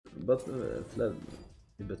button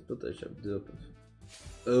should be open.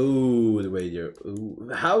 Oh, the wager.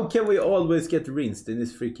 Ooh. How can we always get rinsed in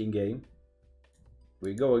this freaking game?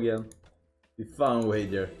 We go again. We found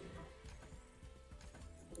wager.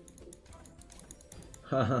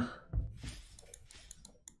 Haha.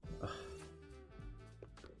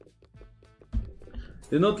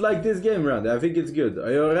 Do not like this game, Randy. I think it's good.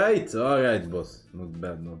 Are you alright? Alright, boss. Not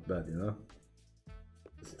bad, you know?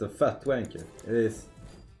 It's the fat wanker. It is.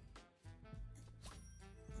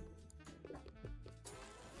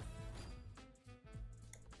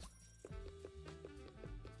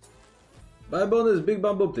 Buy bonus, big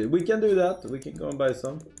bump up. We can do that. We can go and buy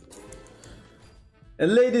some.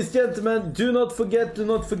 And ladies, gentlemen, do not forget, do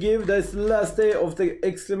not forgive. That is the last day of the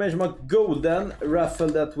exclamation mark golden raffle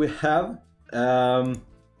that we have.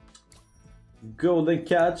 Golden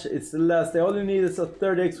catch. It's the last day. All you need is a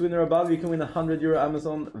 30x winner above. You can win a €100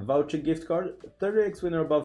 Amazon voucher gift card. 30x winner above